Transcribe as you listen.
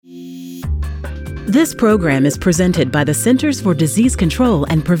This program is presented by the Centers for Disease Control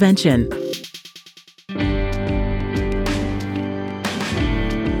and Prevention.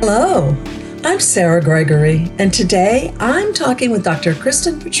 Hello, I'm Sarah Gregory, and today I'm talking with Dr.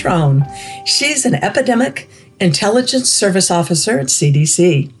 Kristen Pettrone. She's an Epidemic Intelligence Service Officer at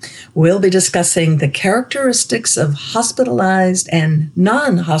CDC. We'll be discussing the characteristics of hospitalized and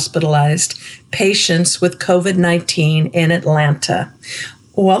non-hospitalized patients with COVID-19 in Atlanta.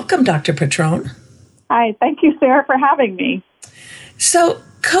 Welcome, Dr. Pettrone. Hi, thank you, Sarah, for having me. So,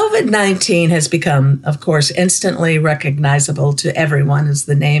 COVID-19 has become, of course, instantly recognizable to everyone as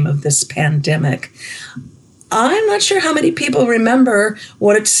the name of this pandemic. I'm not sure how many people remember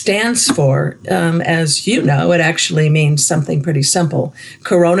what it stands for. As you know, it actually means something pretty simple.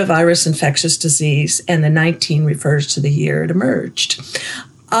 Coronavirus infectious disease, and the 19 refers to the year it emerged.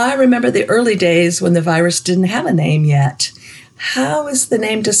 I remember the early days when the virus didn't have a name yet. How is the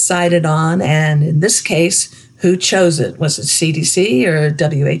name decided on? And in this case, who chose it? Was it CDC or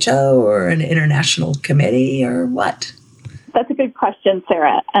WHO or an international committee or what? That's a good question,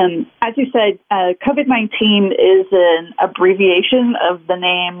 Sarah. As you said, COVID-19 is an abbreviation of the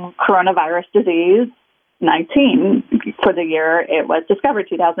name coronavirus disease 19 for the year it was discovered,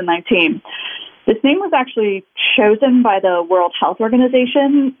 2019. This name was actually chosen by the World Health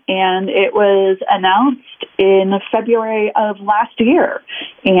Organization, and it was announced in February of last year.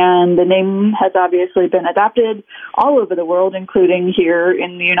 And the name has obviously been adopted all over the world, including here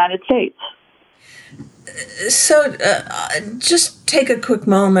in the United States. So just take a quick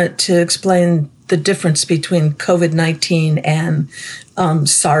moment to explain the difference between COVID-19 and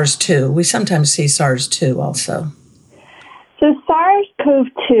SARS-2. We sometimes see SARS-2 also. So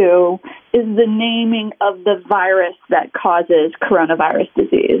SARS-CoV-2 is the naming of the virus that causes coronavirus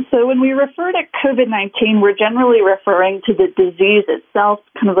disease. So when we refer to COVID-19, we're generally referring to the disease itself,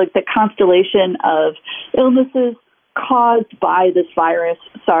 kind of like the constellation of illnesses caused by this virus,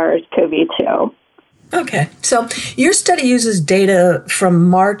 SARS-CoV-2. Okay, so your study uses data from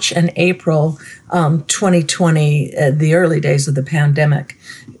March and April 2020, the early days of the pandemic.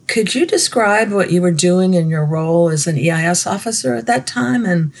 Could you describe what you were doing in your role as an EIS officer at that time,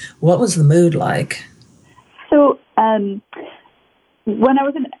 and what was the mood like? So when I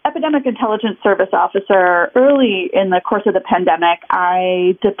was an Epidemic Intelligence Service officer early in the course of the pandemic,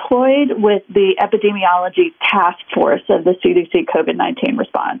 I deployed with the Epidemiology Task Force of the CDC COVID-19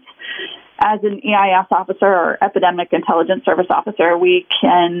 response. As an EIS officer or Epidemic Intelligence Service officer, we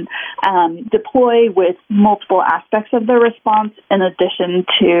can deploy with multiple aspects of the response in addition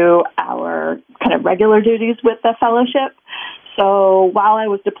to our kind of regular duties with the fellowship. So while I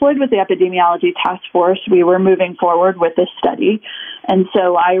was deployed with the Epidemiology Task Force, we were moving forward with this study. And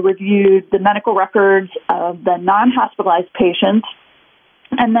so I reviewed the medical records of the non-hospitalized patients,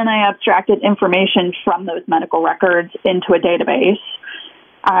 and then I abstracted information from those medical records into a database.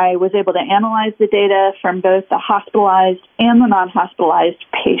 I was able to analyze the data from both the hospitalized and the non-hospitalized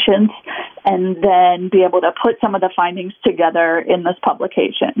patients, and then be able to put some of the findings together in this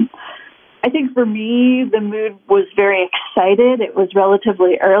publication. I think for me, the mood was very excited. It was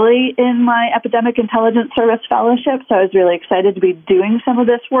relatively early in my Epidemic Intelligence Service fellowship, so I was really excited to be doing some of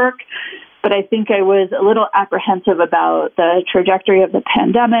this work. But I think I was a little apprehensive about the trajectory of the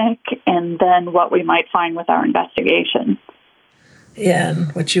pandemic and then what we might find with our investigation. Yeah,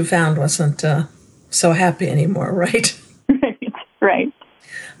 and what you found wasn't so happy anymore, right? Right.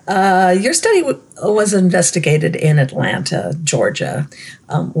 Your study was investigated in Atlanta, Georgia,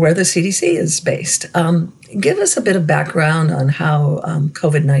 where the CDC is based. Give us a bit of background on how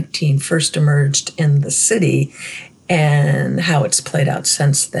COVID-19 first emerged in the city and how it's played out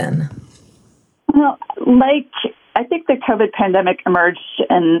since then. Well, I think the COVID pandemic emerged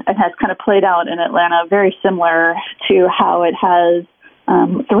and has kind of played out in Atlanta very similar to how it has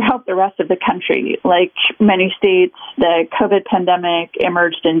throughout the rest of the country. Like many states, the COVID pandemic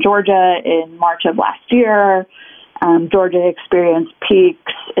emerged in Georgia in March of last year. Georgia experienced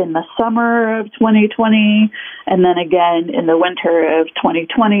peaks in the summer of 2020 and then again in the winter of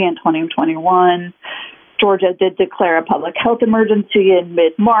 2020 and 2021. Georgia did declare a public health emergency in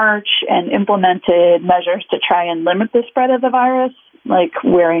mid-March and implemented measures to try and limit the spread of the virus, like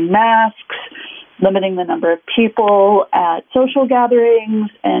wearing masks, limiting the number of people at social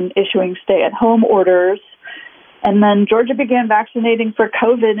gatherings, and issuing stay-at-home orders. And then Georgia began vaccinating for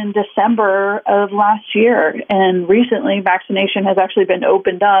COVID in December of last year. And recently, vaccination has actually been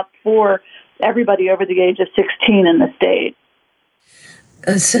opened up for everybody over the age of 16 in the state.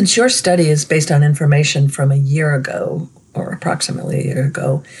 Since your study is based on information from a year ago, or approximately a year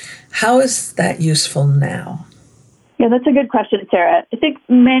ago, how is that useful now? Yeah, that's a good question, Sarah. I think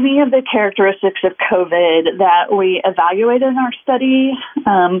many of the characteristics of COVID that we evaluated in our study,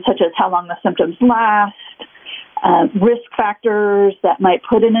 such as how long the symptoms last, risk factors that might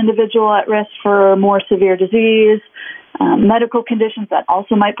put an individual at risk for more severe disease, medical conditions that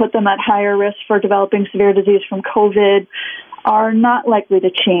also might put them at higher risk for developing severe disease from COVID, are not likely to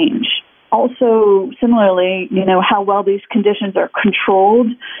change. Also, similarly, how well these conditions are controlled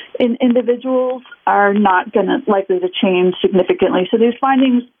in individuals are not likely to change significantly. So these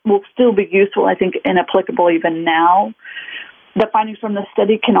findings will still be useful, I think, and applicable even now. The findings from the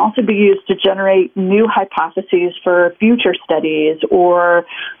study can also be used to generate new hypotheses for future studies or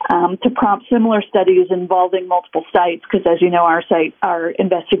to prompt similar studies involving multiple sites, because as you know, our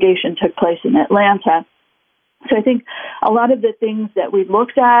investigation took place in Atlanta. So I think a lot of the things that we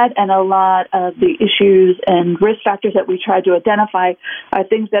looked at and a lot of the issues and risk factors that we tried to identify are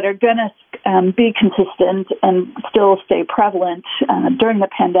things that are going to be consistent and still stay prevalent during the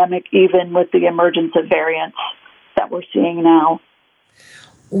pandemic, even with the emergence of variants that we're seeing now.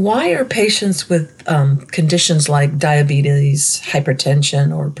 Why are patients with conditions like diabetes,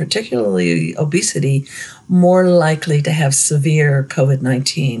 hypertension, or particularly obesity more likely to have severe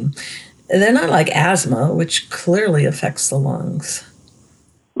COVID-19? They're not like asthma, which clearly affects the lungs.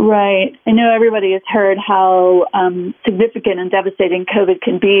 Right. I know everybody has heard how significant and devastating COVID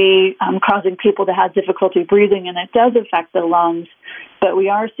can be, causing people to have difficulty breathing, and it does affect the lungs. But we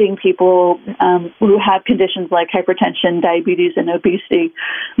are seeing people who have conditions like hypertension, diabetes, and obesity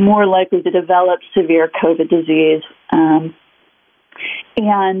more likely to develop severe COVID disease.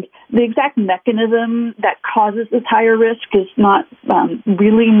 And the exact mechanism that causes this higher risk is not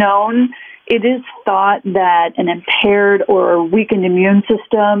really known. It is thought that an impaired or weakened immune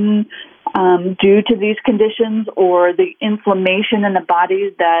system due to these conditions or the inflammation in the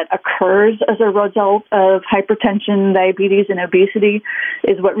body that occurs as a result of hypertension, diabetes, and obesity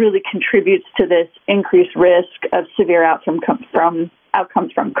is what really contributes to this increased risk of severe outcomes from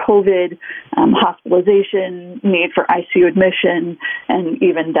COVID, hospitalization, need for ICU admission, and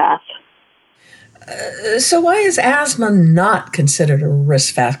even death. So why is asthma not considered a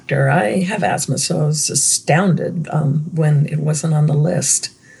risk factor? I have asthma, so I was astounded when it wasn't on the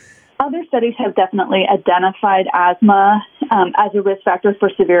list. Other studies have definitely identified asthma as a risk factor for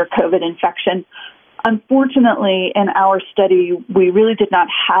severe COVID infection. Unfortunately, in our study, we really did not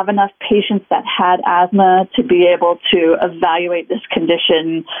have enough patients that had asthma to be able to evaluate this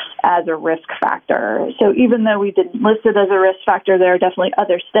condition as a risk factor. So even though we didn't list it as a risk factor, there are definitely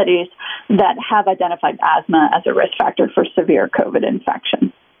other studies that have identified asthma as a risk factor for severe COVID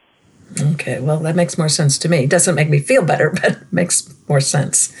infection. Okay, well, that makes more sense to me. It doesn't make me feel better, but it makes more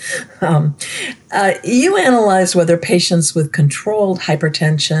sense. You analyzed whether patients with controlled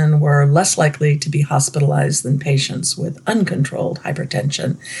hypertension were less likely to be hospitalized than patients with uncontrolled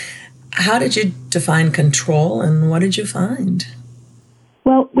hypertension. How did you define control, and what did you find?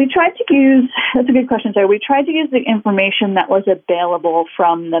 Well, that's a good question, Sarah. We tried to use the information that was available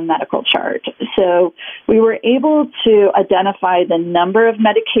from the medical chart. So we were able to identify the number of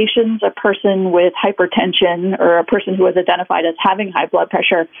medications a person with hypertension or a person who was identified as having high blood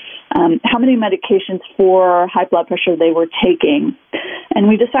pressure, how many medications for high blood pressure they were taking. And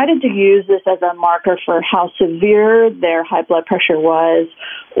we decided to use this as a marker for how severe their high blood pressure was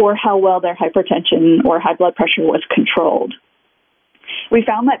or how well their hypertension or high blood pressure was controlled. We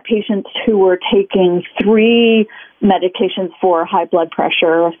found that patients who were taking 3 medications for high blood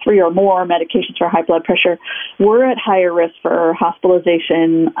pressure, or 3 or more medications for high blood pressure, were at higher risk for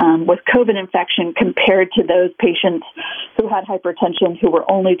hospitalization with COVID infection compared to those patients who had hypertension who were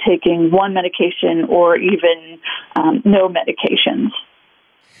only taking 1 medication or even no medications.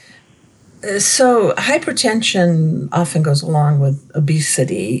 So hypertension often goes along with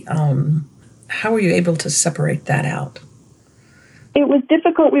obesity. How were you able to separate that out? It was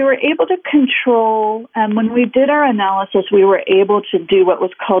difficult. We were able to control, when we did our analysis, we were able to do what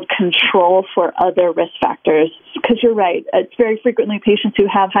was called control for other risk factors. Because you're right, it's very frequently patients who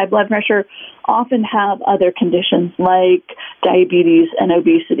have high blood pressure often have other conditions like diabetes and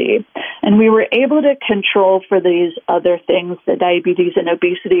obesity. And we were able to control for these other things, the diabetes and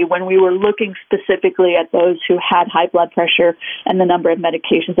obesity, when we were looking specifically at those who had high blood pressure and the number of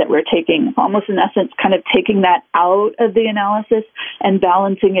medications that we're taking, almost in essence kind of taking that out of the analysis and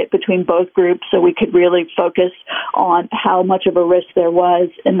balancing it between both groups so we could really focus on how much of a risk there was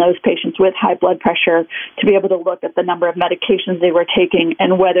in those patients with high blood pressure to be able to look at the number of medications they were taking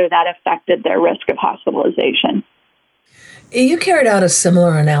and whether that affected their risk of hospitalization. You carried out a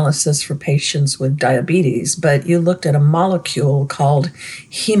similar analysis for patients with diabetes, but you looked at a molecule called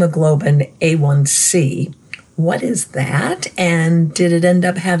hemoglobin A1C. What is that? And did it end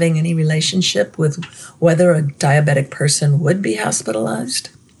up having any relationship with whether a diabetic person would be hospitalized?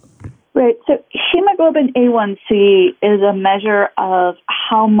 Right. So hemoglobin A1C is a measure of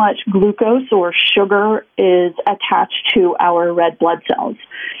how much glucose or sugar is attached to our red blood cells.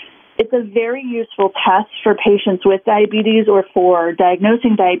 It's a very useful test for patients with diabetes or for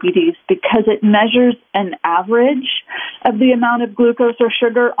diagnosing diabetes because it measures an average of the amount of glucose or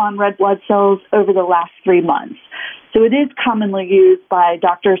sugar on red blood cells over the last 3 months. So it is commonly used by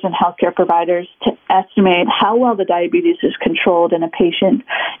doctors and healthcare providers to estimate how well the diabetes is controlled in a patient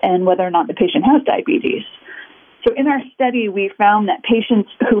and whether or not the patient has diabetes. So in our study, we found that patients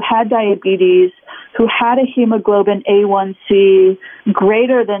who had diabetes, who had a hemoglobin A1C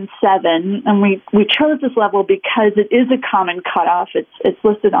greater than 7, and we chose this level because it is a common cutoff. It's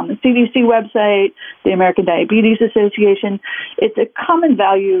listed on the CDC website, the American Diabetes Association. It's a common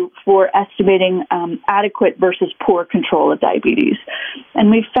value for estimating adequate versus poor control of diabetes. And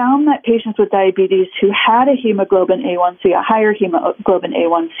we found that patients with diabetes who had a hemoglobin A1C, a higher hemoglobin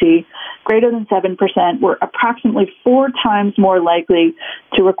A1C, greater than 7%, were approximately 4 times more likely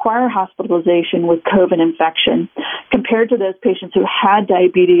to require hospitalization with COVID infection compared to those patients who had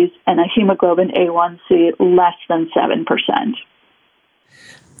diabetes and a hemoglobin A1C less than 7%.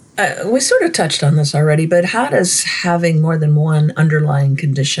 We sort of touched on this already, but how does having more than one underlying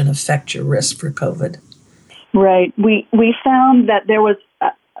condition affect your risk for COVID? Right. We found that there was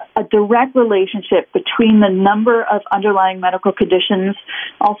a direct relationship between the number of underlying medical conditions,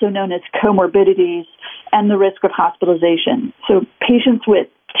 also known as comorbidities, and the risk of hospitalization. So patients with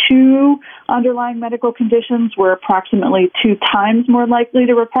 2 underlying medical conditions were approximately 2 times more likely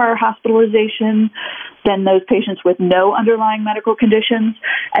to require hospitalization than those patients with no underlying medical conditions.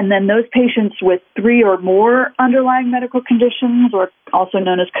 And then those patients with 3 or more underlying medical conditions, or also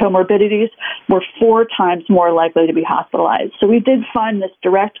known as comorbidities, were 4 times more likely to be hospitalized. So we did find this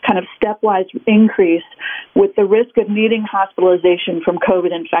direct kind of stepwise increase with the risk of needing hospitalization from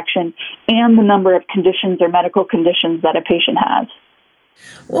COVID infection and the number of conditions or medical conditions that a patient has.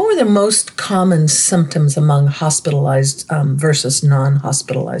 What were the most common symptoms among hospitalized versus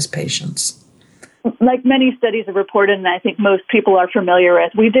non-hospitalized patients? Like many studies have reported, and I think most people are familiar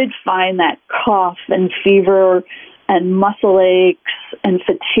with, we did find that cough and fever and muscle aches and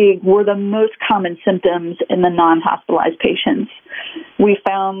fatigue were the most common symptoms in the non-hospitalized patients. We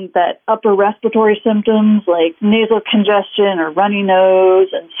found that upper respiratory symptoms like nasal congestion or runny nose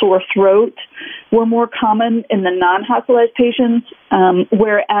and sore throat were more common in the non-hospitalized patients,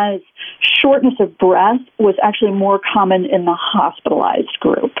 whereas shortness of breath was actually more common in the hospitalized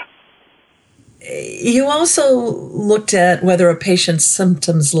group. You also looked at whether a patient's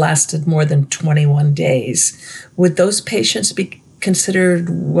symptoms lasted more than 21 days. Would those patients be considered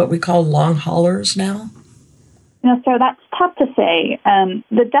what we call long haulers now? So that's tough to say.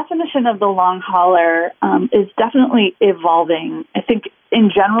 The definition of the long hauler is definitely evolving. I think in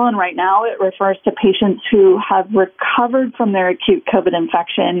general and right now it refers to patients who have recovered from their acute COVID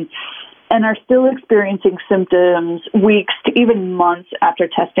infection and are still experiencing symptoms weeks to even months after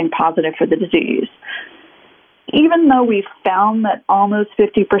testing positive for the disease. Even though we found that almost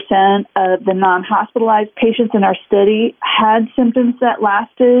 50% of the non-hospitalized patients in our study had symptoms that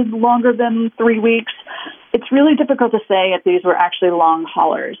lasted longer than 3 weeks, it's really difficult to say if these were actually long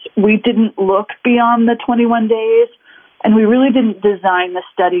haulers. We didn't look beyond the 21 days, and we really didn't design the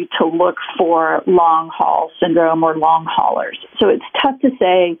study to look for long haul syndrome or long haulers. So it's tough to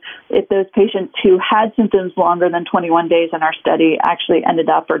say if those patients who had symptoms longer than 21 days in our study actually ended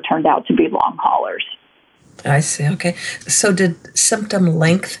up or turned out to be long haulers. I see. Okay. So did symptom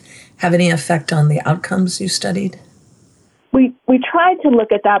length have any effect on the outcomes you studied? We tried to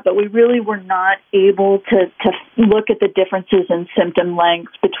look at that, but we really were not able to look at the differences in symptom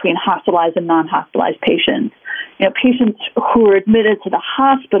length between hospitalized and non-hospitalized patients. Patients who were admitted to the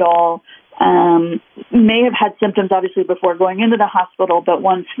hospital may have had symptoms, obviously, before going into the hospital, but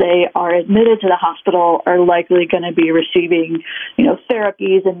once they are admitted to the hospital are likely going to be receiving,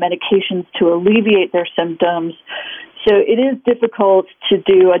 therapies and medications to alleviate their symptoms. So it is difficult to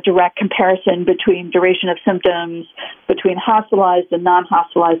do a direct comparison between duration of symptoms between hospitalized and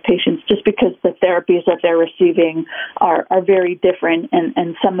non-hospitalized patients just because the therapies that they're receiving are very different,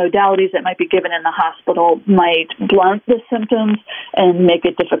 and some modalities that might be given in the hospital might blunt the symptoms and make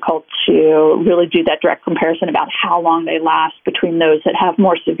it difficult to really do that direct comparison about how long they last between those that have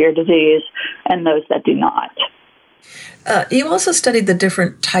more severe disease and those that do not. You also studied the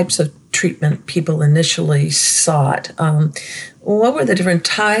different types of treatment people initially sought. What were the different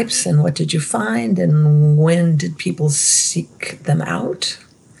types, and what did you find, and when did people seek them out?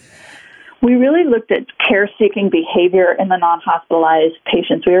 We really looked at care-seeking behavior in the non-hospitalized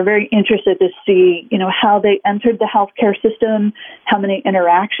patients. We were very interested to see, how they entered the healthcare system, how many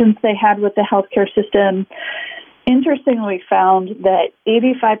interactions they had with the healthcare system. Interestingly, we found that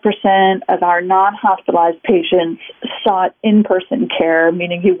 85% of our non-hospitalized patients sought in-person care,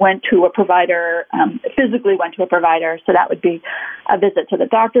 meaning you went to a provider, physically went to a provider. So that would be a visit to the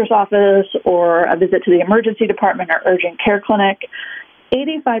doctor's office or a visit to the emergency department or urgent care clinic.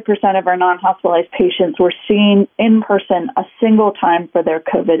 85% of our non-hospitalized patients were seen in person a single time for their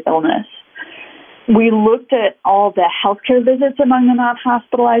COVID illness. We looked at all the healthcare visits among the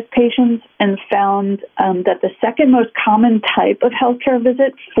non-hospitalized patients and found that the second most common type of healthcare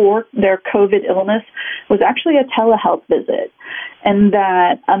visit for their COVID illness was actually a telehealth visit. And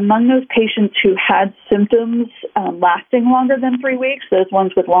that among those patients who had symptoms lasting longer than 3 weeks, those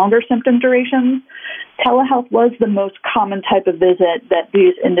ones with longer symptom durations, telehealth was the most common type of visit that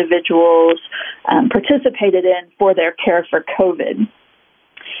these individuals participated in for their care for COVID.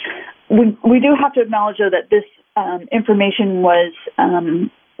 We do have to acknowledge, though, that this information was,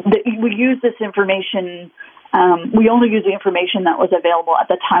 that we use this information, we only use the information that was available at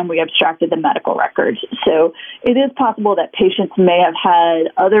the time we abstracted the medical records. So it is possible that patients may have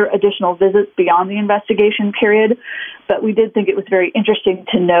had other additional visits beyond the investigation period, but we did think it was very interesting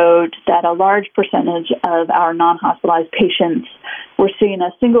to note that a large percentage of our non-hospitalized patients were seen a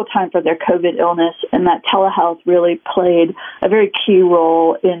single time for their COVID illness, and that telehealth really played a very key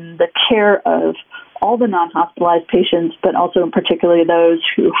role in the care of all the non-hospitalized patients, but also in particularly those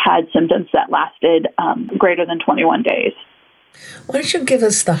who had symptoms that lasted greater than 21 days. Why don't you give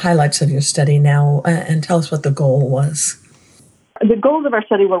us the highlights of your study now and tell us what the goal was? The goals of our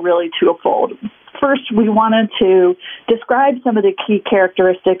study were really twofold. First, we wanted to describe some of the key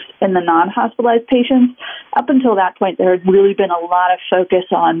characteristics in the non-hospitalized patients. Up until that point, there had really been a lot of focus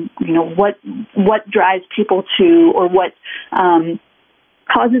on, what drives people to, or what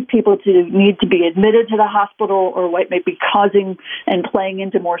causes people to need to be admitted to the hospital, or what may be causing and playing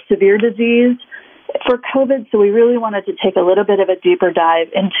into more severe disease for COVID. So we really wanted to take a little bit of a deeper dive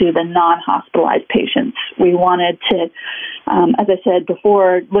into the non-hospitalized patients. We wanted to, as I said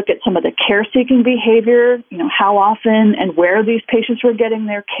before, look at some of the care-seeking behavior, how often and where these patients were getting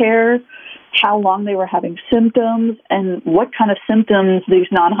their care, how long they were having symptoms, and what kind of symptoms these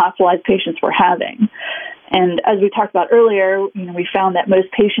non-hospitalized patients were having. And as we talked about earlier, we found that most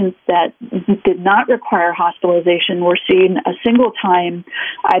patients that did not require hospitalization were seen a single time,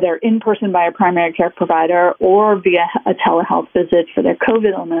 either in person by a primary care provider or via a telehealth visit for their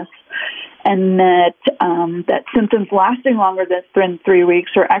COVID illness, and that symptoms lasting longer than 3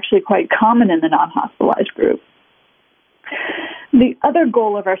 weeks are actually quite common in the non-hospitalized group. The other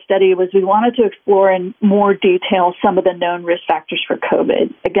goal of our study was we wanted to explore in more detail some of the known risk factors for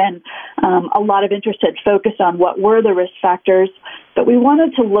COVID. Again, a lot of interest had focused on what were the risk factors, but we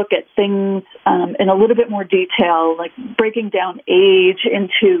wanted to look at things in a little bit more detail, like breaking down age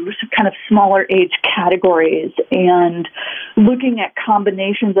into kind of smaller age categories and looking at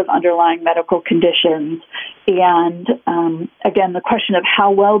combinations of underlying medical conditions. And again, the question of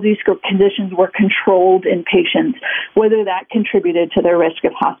how well these conditions were controlled in patients, whether that contributed to their risk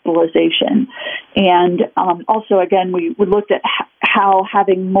of hospitalization. And also, again, we looked at how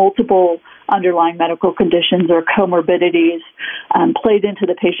having multiple underlying medical conditions or comorbidities played into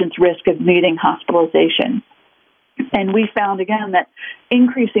the patient's risk of needing hospitalization. And we found, again, that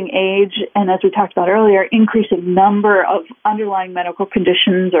increasing age, and as we talked about earlier, increasing number of underlying medical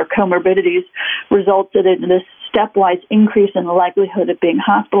conditions or comorbidities resulted in this stepwise increase in the likelihood of being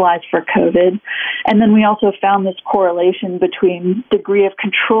hospitalized for COVID. And then we also found this correlation between degree of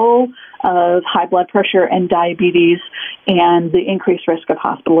control of high blood pressure and diabetes and the increased risk of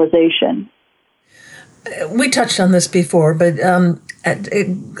hospitalization. We touched on this before, but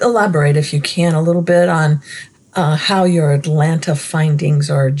elaborate, if you can, a little bit on how your Atlanta findings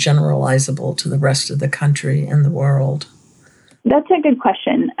are generalizable to the rest of the country and the world. That's a good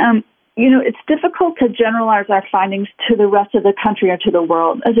question. It's difficult to generalize our findings to the rest of the country or to the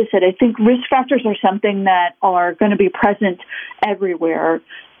world. As I said, I think risk factors are something that are going to be present everywhere.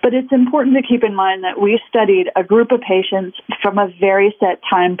 But it's important to keep in mind that we studied a group of patients from a very set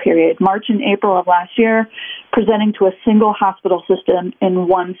time period, March and April of last year, presenting to a single hospital system in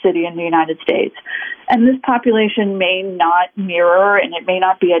one city in the United States. And this population may not mirror and it may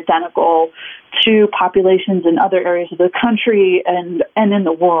not be identical to populations in other areas of the country and in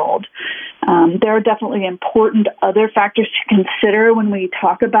the world. There are definitely important other factors to consider when we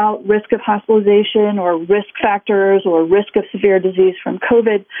talk about risk of hospitalization or risk factors or risk of severe disease from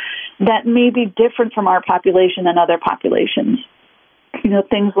COVID that may be different from our population and other populations.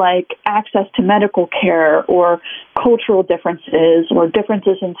 things like access to medical care or cultural differences or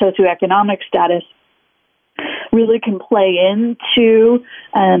differences in socioeconomic status really can play into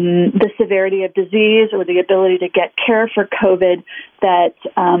the severity of disease or the ability to get care for COVID that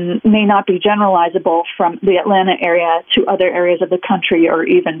may not be generalizable from the Atlanta area to other areas of the country or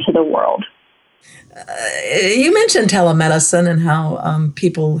even to the world. You mentioned telemedicine and how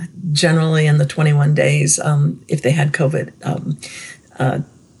people generally in the 21 days, if they had COVID,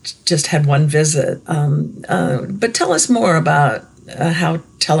 just had one visit. But tell us more about how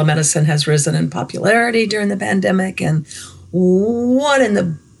telemedicine has risen in popularity during the pandemic and what in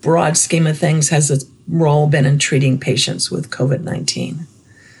the broad scheme of things has its role been in treating patients with COVID-19?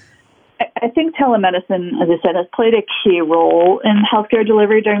 I think telemedicine, as I said, has played a key role in healthcare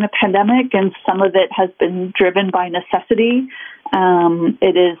delivery during the pandemic, and some of it has been driven by necessity.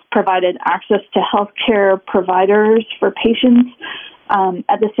 It has provided access to healthcare providers for patients,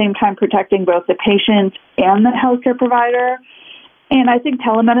 at the same time protecting both the patient and the healthcare provider. And I think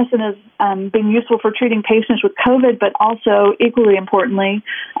telemedicine has been useful for treating patients with COVID, but also, equally importantly,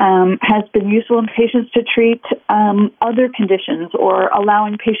 has been useful in patients to treat other conditions or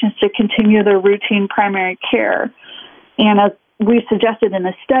allowing patients to continue their routine primary care. And as we suggested in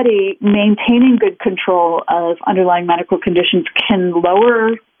the study, maintaining good control of underlying medical conditions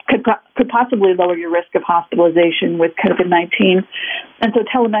could possibly lower your risk of hospitalization with COVID-19. And so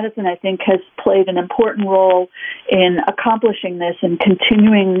telemedicine, I think, has played an important role in accomplishing this and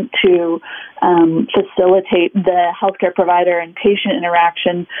continuing to facilitate the healthcare provider and patient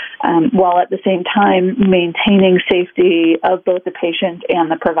interaction while at the same time maintaining safety of both the patient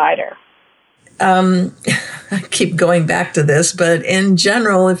and the provider. I keep going back to this, but in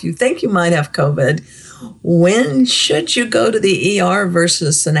general, if you think you might have COVID, when should you go to the ER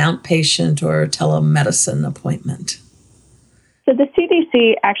versus an outpatient or telemedicine appointment? So the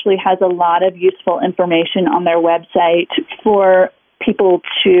CDC actually has a lot of useful information on their website for people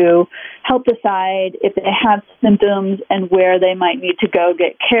to help decide if they have symptoms and where they might need to go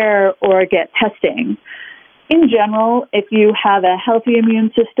get care or get testing. In general, if you have a healthy immune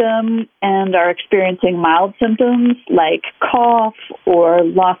system and are experiencing mild symptoms like cough or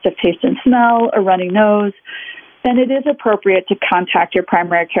loss of taste and smell or runny nose, then it is appropriate to contact your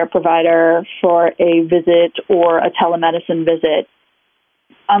primary care provider for a visit or a telemedicine visit.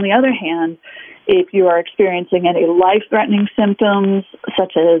 On the other hand, if you are experiencing any life-threatening symptoms,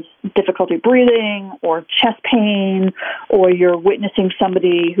 such as difficulty breathing or chest pain, or you're witnessing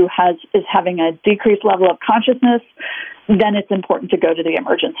somebody who is having a decreased level of consciousness, then it's important to go to the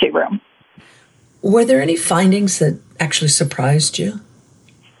emergency room. Were there any findings that actually surprised you?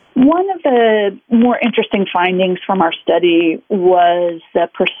 One of the more interesting findings from our study was the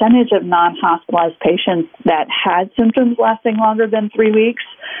percentage of non-hospitalized patients that had symptoms lasting longer than 3 weeks.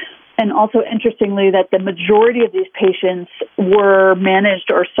 And also, interestingly, that the majority of these patients were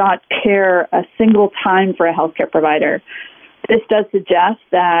managed or sought care a single time for a healthcare provider. This does suggest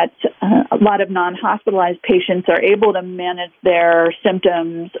that a lot of non-hospitalized patients are able to manage their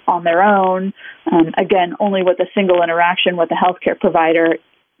symptoms on their own, again, only with a single interaction with a healthcare provider,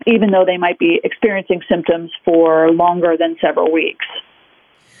 even though they might be experiencing symptoms for longer than several weeks.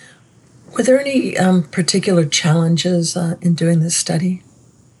 Were there any particular challenges in doing this study?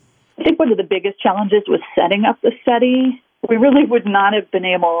 I think one of the biggest challenges was setting up the study. We really would not have been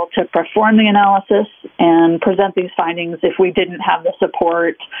able to perform the analysis and present these findings if we didn't have the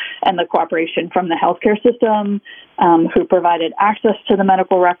support and the cooperation from the healthcare system, who provided access to the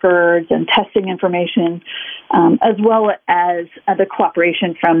medical records and testing information, as well as the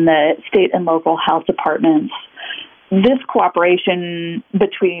cooperation from the state and local health departments. This cooperation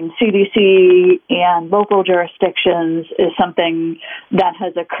between CDC and local jurisdictions is something that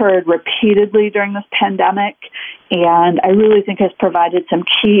has occurred repeatedly during this pandemic, and I really think has provided some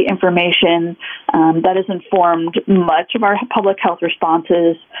key information that has informed much of our public health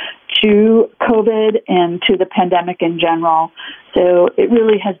responses to COVID and to the pandemic in general. So it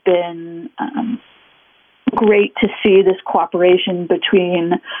really has been great to see this cooperation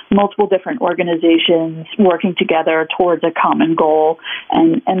between multiple different organizations working together towards a common goal.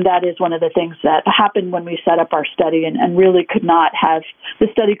 And that is one of the things that happened when we set up our study and really the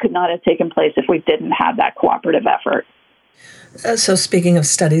study could not have taken place if we didn't have that cooperative effort. So speaking of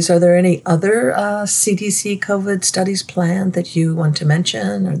studies, are there any other CDC COVID studies planned that you want to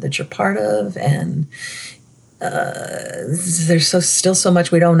mention or that you're part of? And there's still so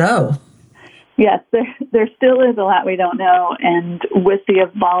much we don't know. Yes, there still is a lot we don't know, and with the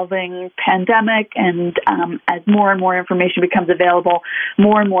evolving pandemic and as more and more information becomes available,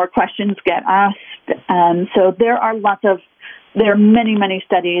 more and more questions get asked. So there are lots of there are many, many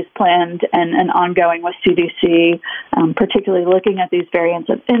studies planned and ongoing with CDC, particularly looking at these variants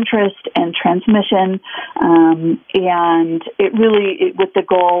of interest and transmission, and it really, with the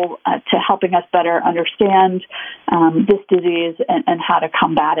goal to helping us better understand this disease and how to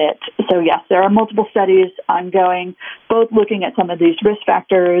combat it. So yes, there are multiple studies ongoing, both looking at some of these risk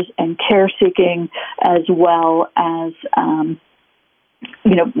factors and care seeking, as well as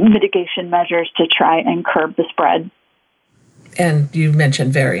mitigation measures to try and curb the spread. And you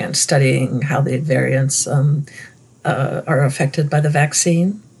mentioned variants, studying how the variants are affected by the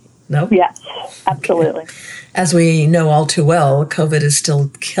vaccine. No? Yes, absolutely. Okay. As we know all too well, COVID is still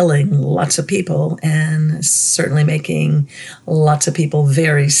killing lots of people and certainly making lots of people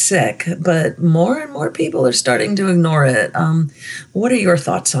very sick. But more and more people are starting to ignore it. What are your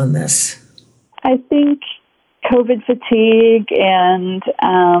thoughts on this? I think COVID fatigue and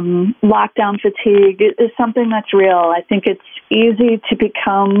lockdown fatigue is something that's real. I think it's easy to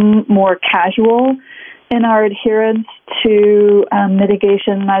become more casual in our adherence to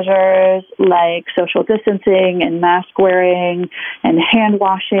mitigation measures like social distancing and mask wearing and hand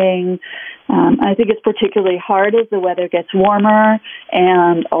washing. I think it's particularly hard as the weather gets warmer,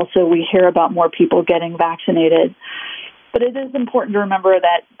 and also we hear about more people getting vaccinated. But it is important to remember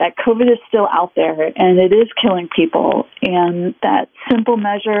that COVID is still out there and it is killing people, and that simple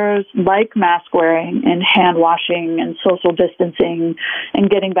measures like mask wearing and hand washing and social distancing and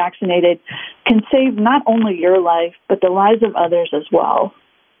getting vaccinated can save not only your life, but the lives of others as well.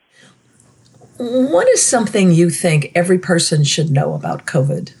 What is something you think every person should know about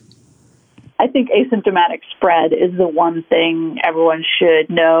COVID? I think asymptomatic spread is the one thing everyone should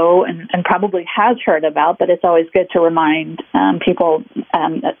know and probably has heard about, but it's always good to remind people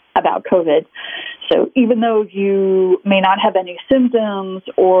about COVID. So even though you may not have any symptoms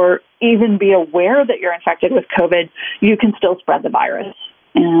or even be aware that you're infected with COVID, you can still spread the virus.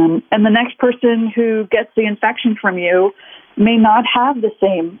 And the next person who gets the infection from you may not have the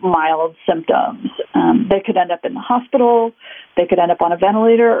same mild symptoms. They could end up in the hospital, they could end up on a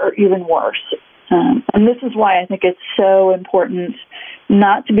ventilator, or even worse. And this is why I think it's so important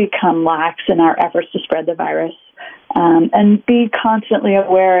not to become lax in our efforts to spread the virus, and be constantly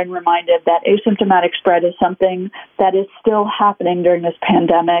aware and reminded that asymptomatic spread is something that is still happening during this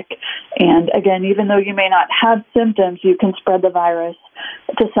pandemic. And again, even though you may not have symptoms, you can spread the virus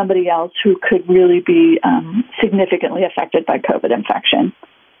to somebody else who could really be significantly affected by COVID infection.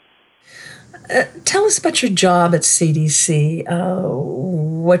 Tell us about your job at CDC,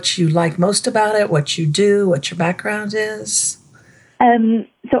 what you like most about it, what you do, what your background is.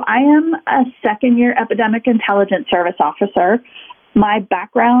 So I am a second-year Epidemic Intelligence Service officer. My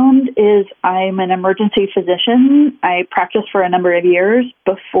background is I'm an emergency physician. I practiced for a number of years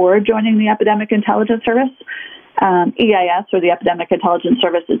before joining the Epidemic Intelligence Service. EIS, or the Epidemic Intelligence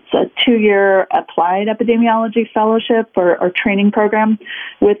Service, it's a 2-year applied epidemiology fellowship or training program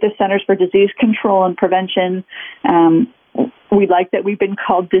with the Centers for Disease Control and Prevention. We like that we've been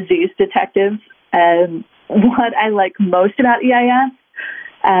called disease detectives. What I like most about EIS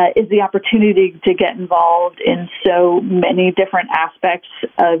is the opportunity to get involved in so many different aspects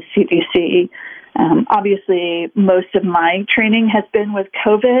of CDC. Obviously, most of my training has been with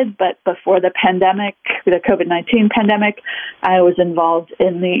COVID, but before the pandemic, the COVID-19 pandemic, I was involved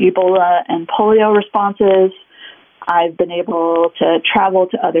in the Ebola and polio responses. I've been able to travel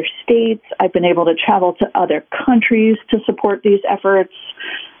to other states. I've been able to travel to other countries to support these efforts.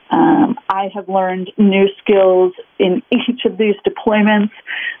 I have learned new skills in each of these deployments.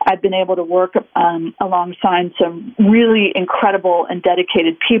 I've been able to work alongside some really incredible and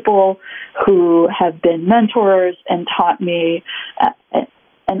dedicated people who have been mentors and taught me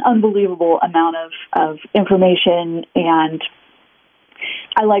an unbelievable amount of information. And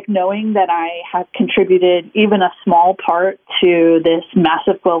I like knowing that I have contributed even a small part to this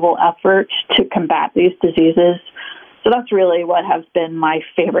massive global effort to combat these diseases. So that's really what has been my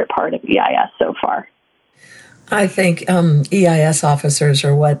favorite part of EIS so far. I think EIS officers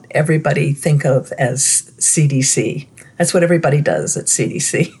are what everybody think of as CDC. That's what everybody does at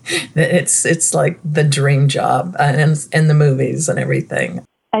CDC. It's like the dream job, and the movies and everything.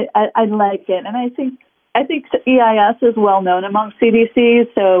 I like it, and I think EIS is well known among CDC.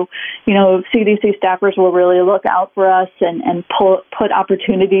 So, CDC staffers will really look out for us and put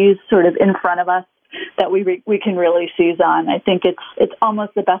opportunities sort of in front of us that we can really seize on. I think it's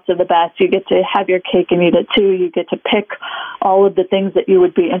almost the best of the best. You get to have your cake and eat it too. You get to pick all of the things that you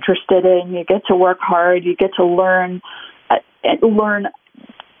would be interested in. You get to work hard. You get to learn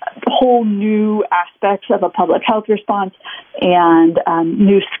whole new aspects of a public health response and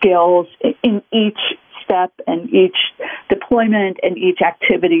new skills in each step and each deployment and each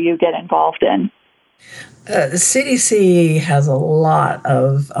activity you get involved in. The CDC has a lot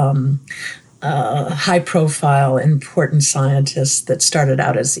of high-profile, important scientists that started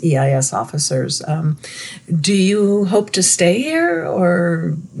out as EIS officers. Do you hope to stay here,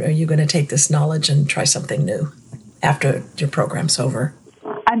 or are you going to take this knowledge and try something new after your program's over?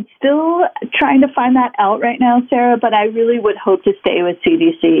 I'm still trying to find that out right now, Sarah, but I really would hope to stay with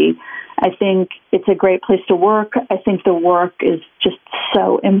CDC. I think it's a great place to work. I think the work is just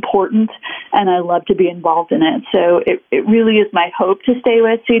so important, and I love to be involved in it. So it really is my hope to stay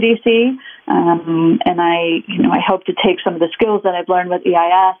with CDC, and I hope to take some of the skills that I've learned with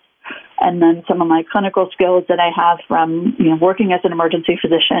EIS and then some of my clinical skills that I have from working as an emergency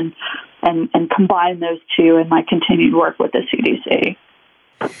physician and combine those two in my continued work with the CDC.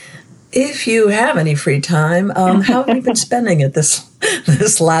 If you have any free time, how have you been spending it this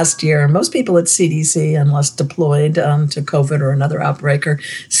last year? Most people at CDC, unless deployed to COVID or another outbreak, are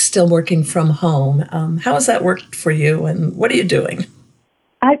still working from home. How has that worked for you, and what are you doing?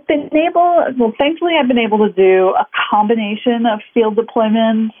 Thankfully, I've been able to do a combination of field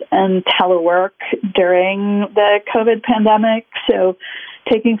deployments and telework during the COVID pandemic. So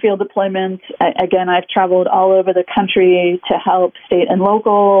taking field deployments, again, I've traveled all over the country to help state and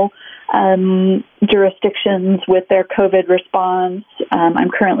local jurisdictions with their COVID response. I'm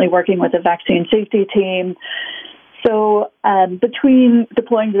currently working with a vaccine safety team. So between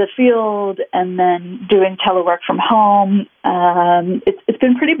deploying to the field and then doing telework from home, it's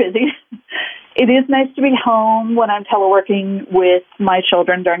been pretty busy. It is nice to be home when I'm teleworking with my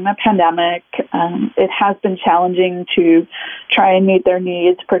children during the pandemic. It has been challenging to try and meet their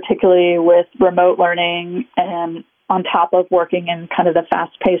needs, particularly with remote learning and on top of working in kind of the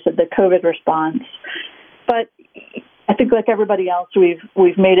fast pace of the COVID response. But I think like everybody else,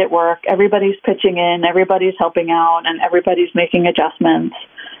 we've made it work. Everybody's pitching in, everybody's helping out, and everybody's making adjustments.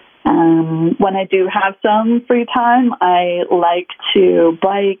 When I do have some free time, I like to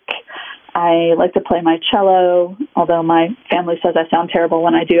bike. I like to play my cello, although my family says I sound terrible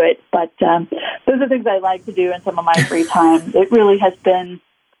when I do it. But those are things I like to do in some of my free time. It really has been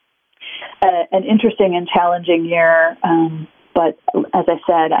an interesting and challenging year. But as I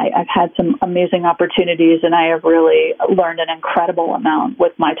said, I've had some amazing opportunities, and I have really learned an incredible amount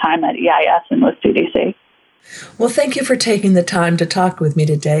with my time at EIS and with CDC. Well, thank you for taking the time to talk with me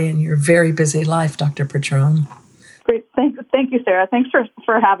today in your very busy life, Dr. Pettrone. Great. Thank you, Sarah. Thanks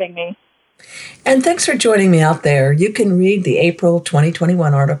for having me. And thanks for joining me out there. You can read the April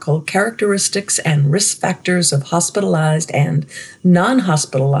 2021 article, Characteristics and Risk Factors of Hospitalized and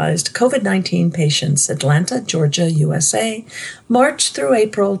Non-Hospitalized COVID-19 Patients, Atlanta, Georgia, USA, March through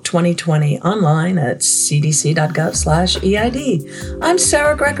April 2020, online at cdc.gov/EID. I'm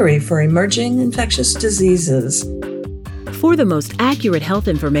Sarah Gregory for Emerging Infectious Diseases. For the most accurate health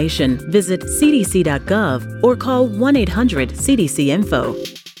information, visit cdc.gov or call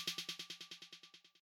 1-800-CDC-INFO.